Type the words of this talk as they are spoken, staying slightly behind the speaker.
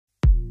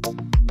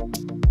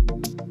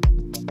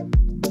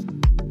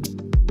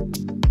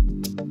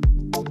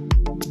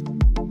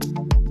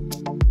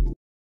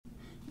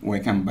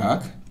Welcome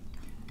back.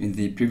 In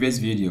the previous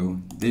video,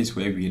 this is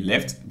where we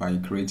left by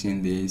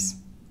creating this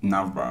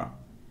nav bar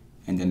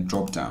and then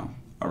drop down.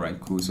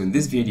 Alright, cool. So in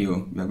this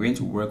video, we are going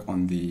to work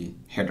on the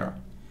header.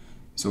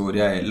 So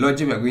the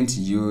logic we are going to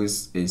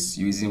use is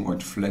using what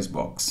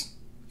flexbox,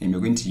 and we're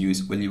going to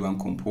use only one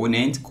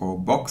component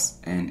called box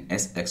and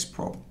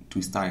sxprop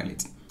to style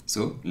it.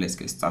 So let's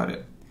get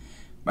started.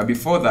 But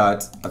before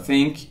that, I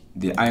think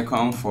the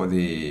icon for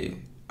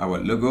our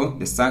logo,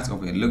 the size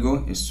of the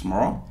logo is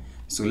small.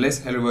 So let's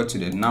head over to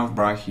the nav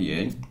bar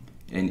here,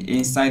 and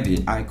inside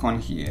the icon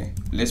here,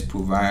 let's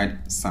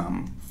provide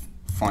some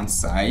font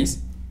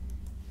size.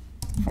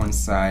 Font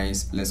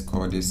size, let's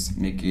call this,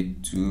 make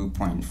it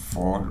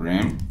 2.4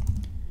 rem.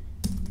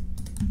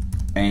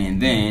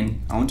 And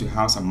then I want to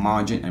have some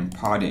margin and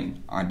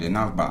padding at the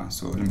nav bar.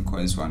 So let me call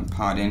this one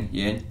padding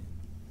here.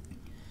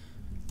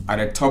 At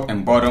the top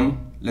and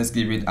bottom, let's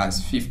give it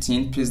as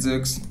 15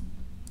 pixels.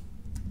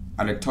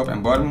 At the top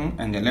and bottom,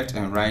 and the left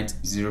and right,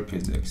 0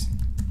 pixels.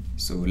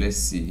 So let's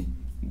see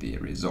the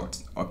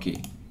result.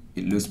 Okay,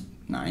 it looks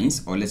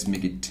nice, or let's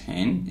make it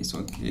 10. It's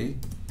okay.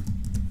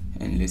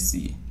 And let's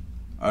see.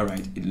 All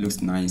right, it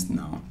looks nice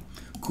now.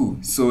 Cool.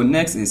 So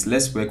next is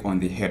let's work on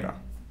the header.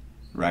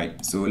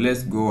 Right. So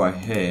let's go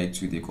ahead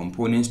to the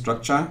component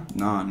structure.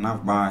 Now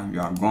nav bar, we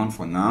are gone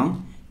for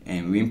now,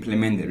 and we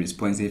implement the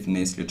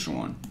responsiveness later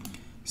on.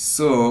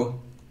 So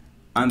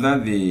under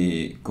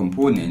the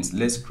components,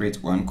 let's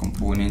create one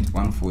component,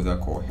 one folder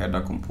called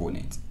header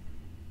component.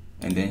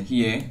 And then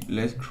here,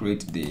 let's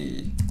create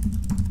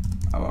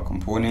our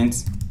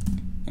component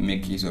and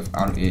make use of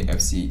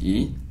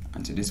RAFCE.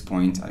 And to this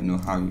point, I know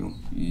how you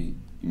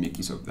make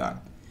use of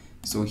that.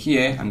 So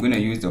here, I'm going to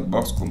use the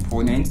box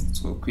component.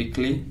 So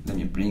quickly, let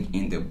me bring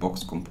in the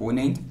box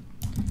component.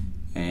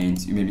 And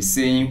you may be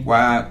saying,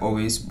 why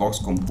always box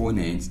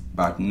component,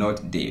 but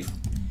not div?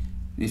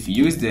 If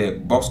you use the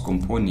box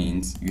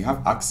component, you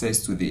have access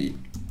to the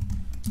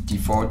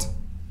default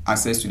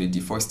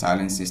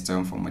styling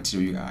system for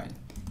Material UI.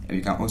 And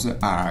we can also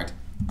add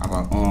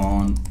our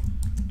own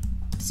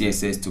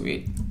CSS to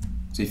it.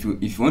 So if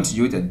you want to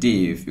use a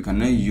div, you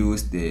cannot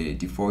use the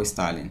default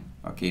styling,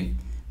 okay,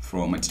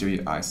 from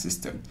Material UI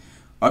system.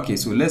 Okay,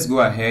 so let's go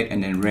ahead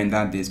and then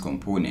render this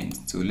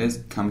component. So let's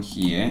come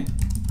here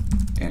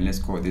and let's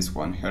call this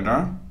one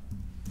header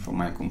for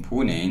my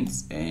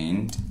components,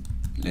 and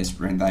let's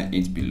render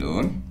it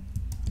below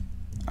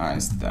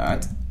as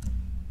that.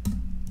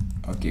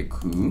 Okay,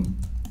 cool.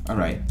 All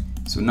right.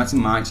 So nothing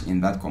much in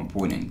that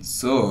component.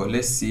 So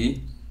let's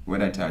see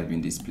whether it has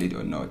been displayed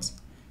or not.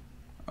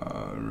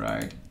 All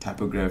right,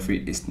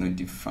 typography is not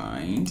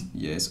defined.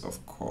 Yes,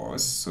 of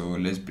course. So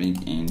let's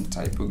bring in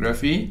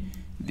typography,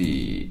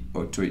 the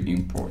auto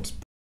import.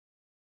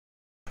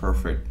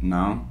 Perfect.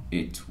 Now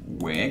it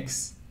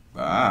works,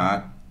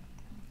 but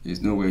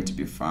it's nowhere to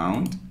be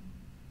found.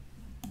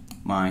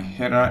 My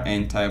header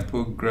and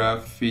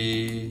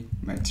typography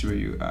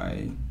Material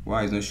UI,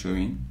 why is not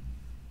showing?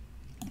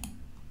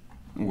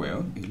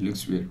 Well, it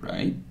looks weird,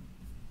 right?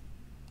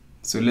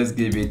 So let's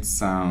give it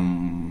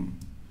some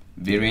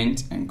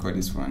variant and call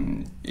this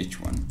one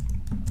H1.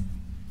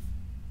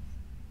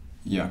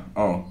 Yeah,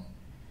 oh,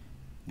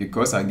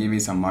 because I give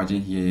it some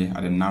margin here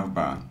at the nav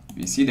bar,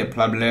 we see the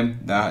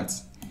problem that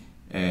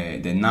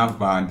the nav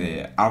bar,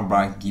 the out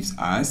bar gives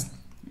us.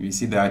 We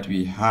see that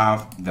we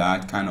have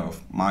that kind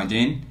of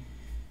margin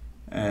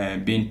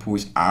being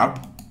pushed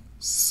up.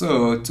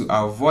 So to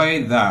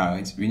avoid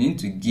that, we need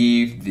to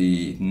give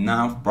the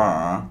nav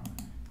bar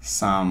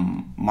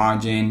some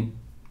margin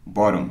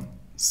bottom.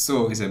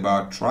 So it's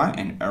about try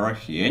and error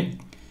here.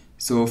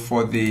 So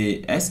for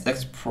the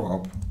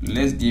sxprop,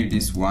 let's give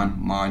this one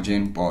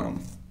margin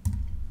bottom.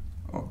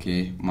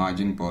 Okay,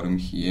 margin bottom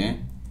here,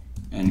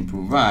 and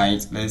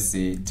provide, let's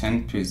say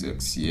 10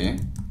 pixels here.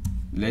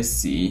 Let's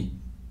see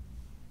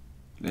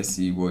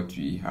what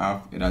we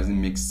have. It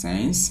doesn't make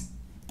sense.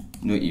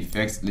 No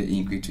effects. Let's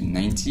increase to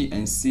 90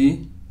 and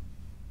see.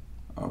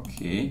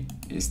 Okay,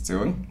 it's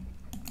still.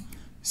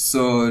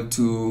 So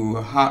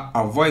to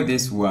avoid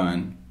this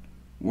one,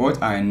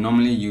 what I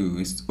normally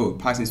use,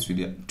 passes to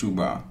the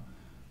toolbar.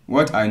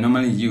 What I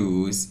normally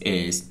use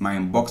is my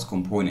box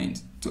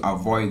component to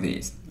avoid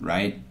this,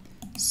 right?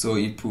 So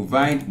it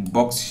provides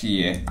box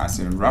here as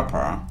a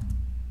wrapper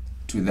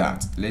to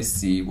that. Let's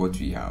see what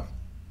we have.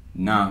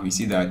 Now we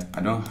see that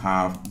I don't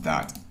have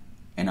that,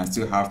 and I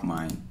still have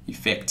my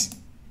effect.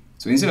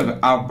 So instead of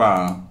out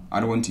bar,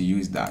 I don't want to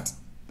use that.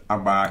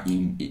 Out bar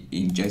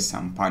in just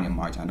some padding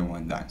margin, I don't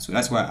want that. So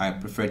that's why I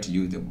prefer to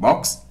use the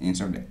box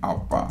instead of the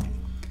out bar.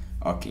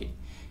 Okay,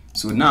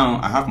 so now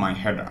I have my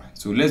header.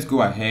 So let's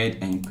go ahead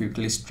and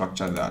quickly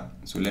structure that.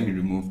 So let me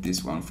remove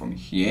this one from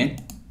here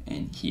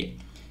and here.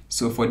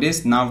 So for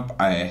this nav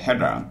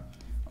header,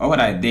 all what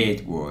I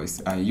did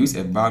was I used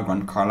a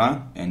background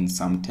color and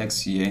some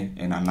text here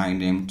and align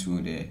them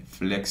to the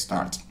flex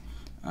start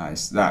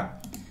as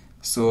that.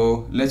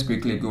 So let's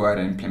quickly go ahead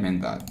and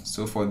implement that.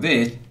 So for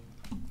this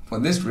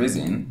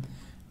reason,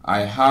 I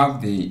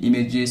have the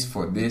images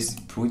for this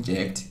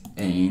project,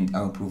 and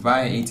I'll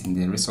provide it in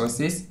the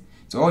resources.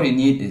 So all you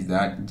need is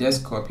that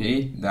just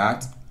copy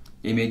that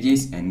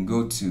images and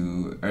go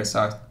to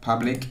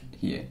public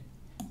here,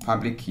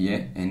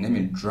 and let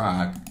me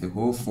drag the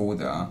whole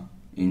folder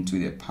into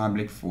the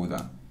public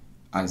folder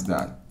as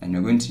that, and we're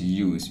going to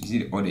use, you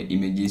see all the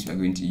images we're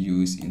going to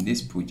use in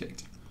this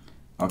project.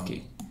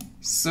 Okay,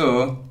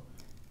 so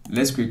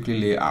let's quickly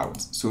lay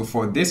out. So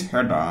for this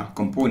header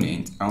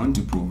component, I want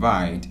to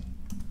provide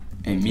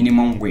a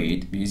minimum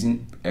weight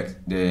using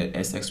the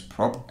SX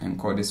prop and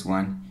call this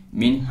one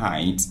min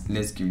height.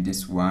 Let's give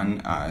this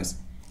one as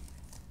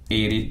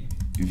 80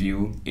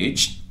 view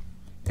H,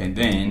 and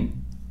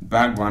then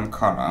background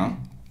color,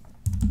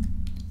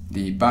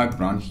 the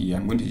background here,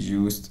 I'm going to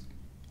use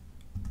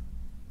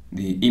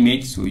the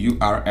image, so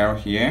URL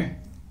here,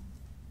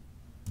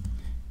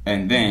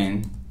 and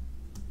then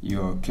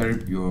your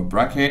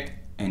bracket,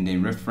 and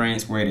then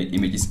reference where the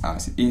images are.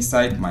 So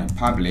inside my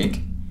public,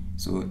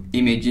 so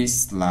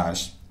images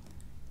slash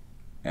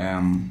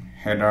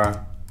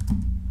header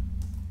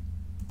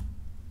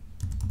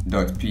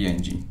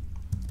 .png.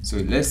 So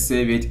let's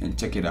save it and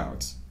check it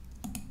out,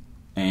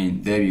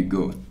 and there you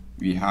go.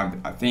 We have,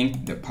 I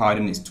think the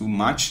padding is too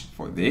much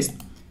for this,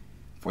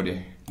 for the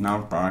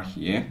nav bar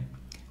here.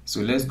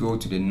 So let's go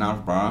to the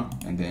nav bar,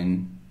 and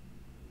then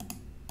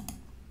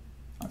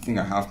I think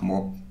I have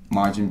more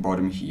margin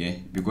bottom here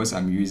because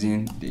I'm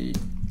using the,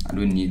 I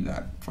don't need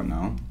that for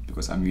now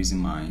because I'm using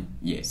my,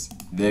 yes,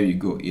 there you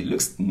go. It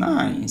looks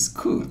nice,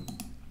 cool.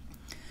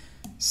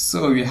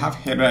 So we have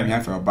header and we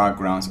have our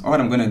backgrounds. All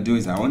I'm going to do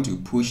is I want to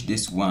push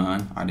this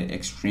one at the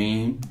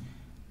extreme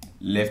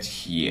left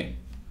here,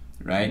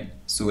 right?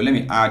 So let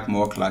me add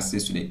more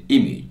classes to the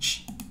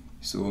image.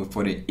 So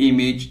for the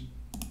image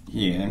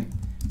here,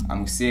 I'm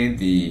going to say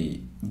the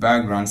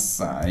background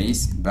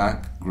size,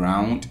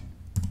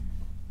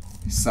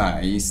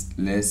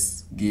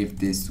 let's give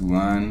this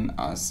one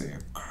as a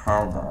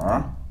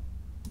cover,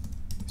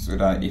 so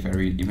that if I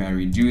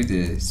reduce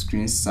the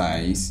screen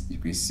size, you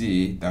can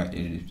see that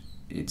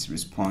it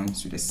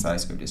responds to the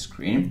size of the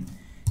screen.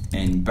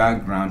 And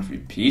background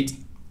repeat,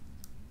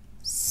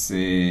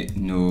 say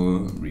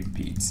no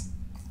repeat.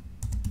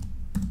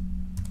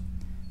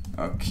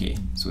 Okay,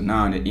 so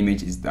now the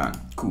image is done.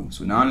 Cool.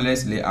 So now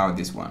let's lay out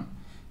this one.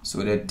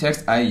 So the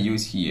text I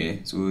use here,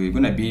 so it's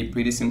gonna be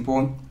pretty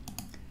simple.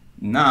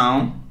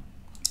 Now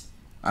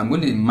I'm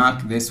going to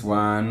mark this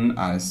one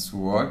as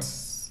what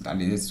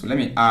that is. So let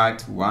me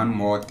add one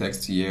more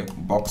text here,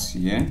 box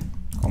here,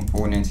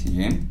 component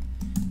here,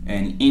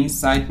 and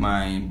inside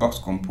my box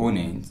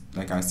component,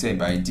 like I said,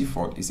 by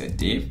default is a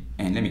div,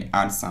 and let me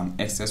add some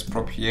excess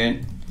prop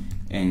here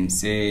and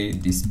say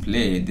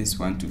display this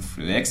one to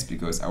flex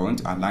because I want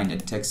to align the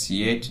text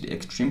here to the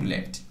extreme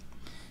left.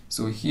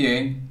 So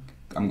here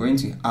I'm going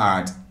to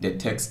add the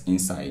text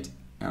inside.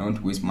 I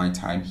won't waste my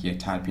time here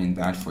typing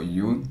that for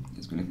you.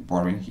 It's going to be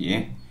boring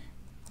here.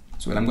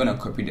 So I'm going to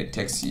copy the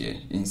text here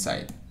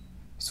inside.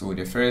 So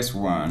the first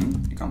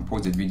one, you can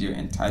pause the video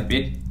and type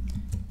it.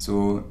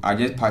 So I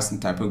just passed in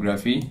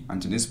typography, and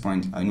to this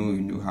point I know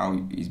you know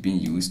how it's being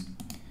used.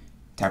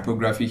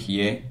 Typography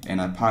here,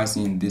 and I pass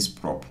in this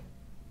prop,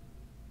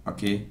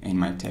 okay, in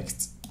my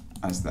text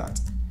as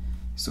that.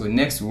 So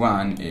next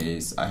one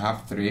is I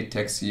have 3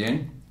 texts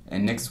here,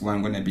 and next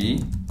one going to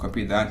be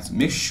copy that. So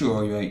make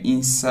sure you are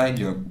inside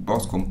your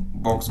box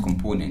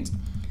component,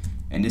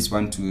 and this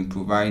one to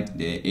provide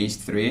the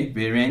H3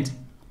 variant,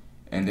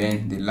 and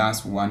then the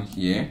last one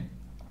here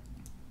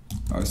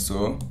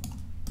also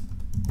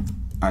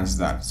as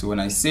that. So when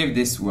I save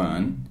this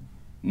one,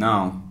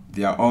 now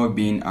they are all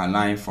being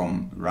aligned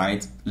from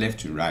left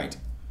to right.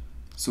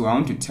 So I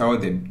want to tell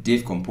the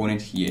div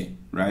component here,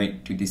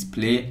 right, to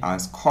display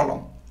as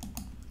column,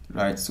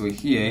 right? So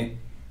here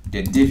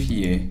the div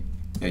here,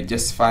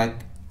 justify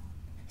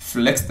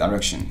flex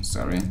direction,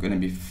 sorry, I'm going to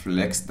be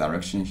flex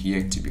direction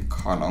here to be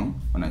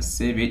column. When I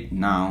save it,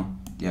 now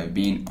they are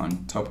being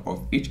on top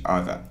of each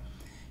other.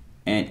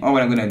 And all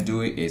what I'm going to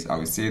do is I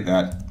will say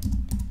that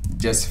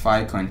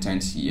justify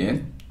content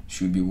here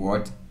should be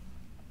what,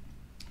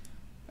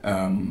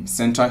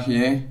 center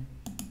here,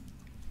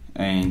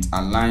 and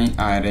align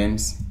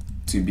items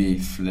to be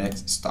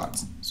flex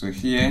start. So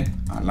here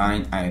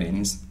align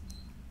items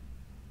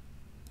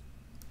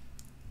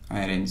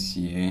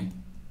here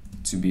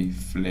to be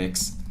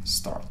flex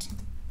start.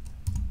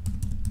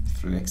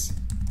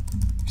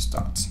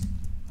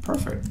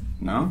 Perfect.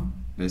 Now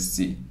let's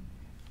see.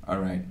 All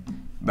right,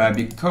 but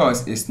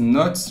because it's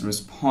not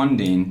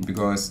responding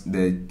because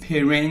the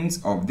parent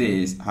of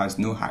this has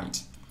no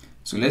height,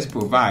 so let's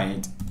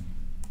provide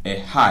a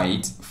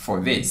height for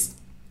this,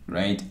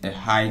 right? A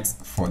height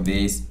for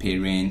this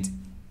parent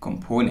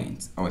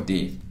component or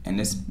div, and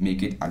let's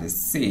make it at the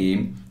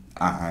same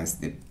as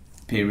the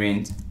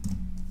parent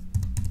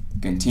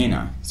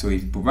container. So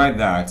if you provide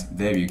that,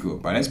 there we go.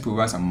 But let's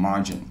provide some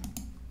margin.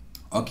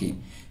 Okay,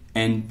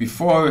 and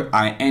before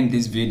I end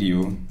this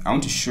video, I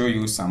want to show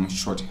you some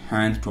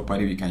shorthand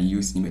property we can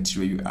use in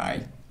Material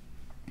UI.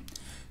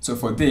 So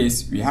for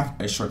this, we have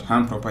a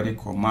shorthand property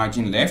called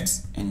margin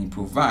left, and you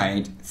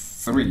provide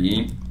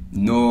 3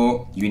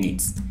 no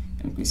units.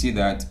 And you can see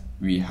that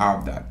we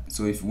have that.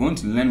 So if you want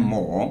to learn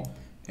more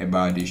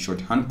about the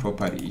shorthand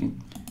property,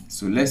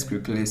 so let's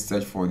quickly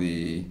search for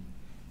the,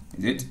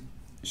 is it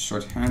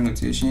shorthand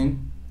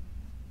notation?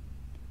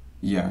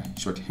 Yeah,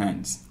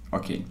 shorthands.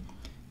 Okay,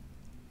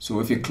 so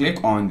if you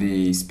click on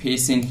the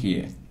spacing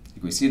here,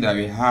 you can see that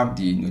we have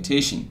the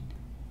notation,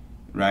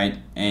 right?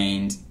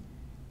 And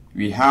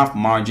we have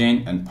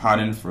margin and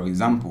pattern. For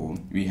example,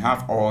 we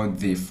have all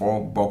the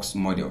 4-box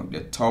model,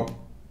 the top,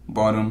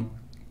 bottom,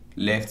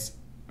 left,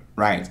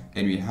 right,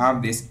 and we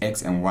have this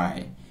X and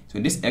Y. So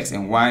this X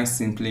and Y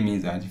simply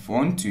means that if you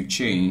want to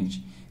change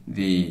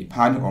the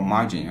pattern or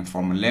margin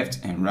from left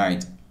and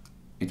right,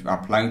 it will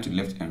apply to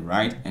left and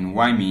right, and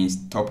Y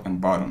means top and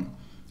bottom.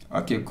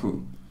 Okay,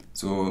 cool.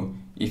 So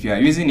if you are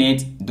using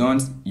it,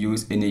 don't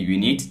use any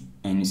unit,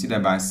 and you see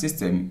that by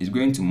system is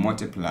going to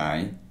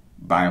multiply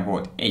by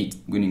what?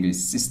 8, going to get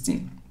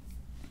 16.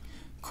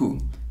 Cool.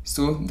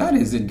 So that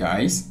is it,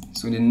 guys.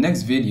 So in the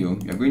next video,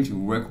 we are going to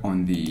work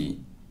on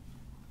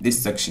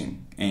this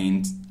section,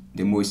 and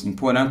the most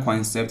important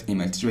concept in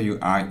Material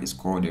UI is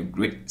called the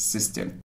grid system.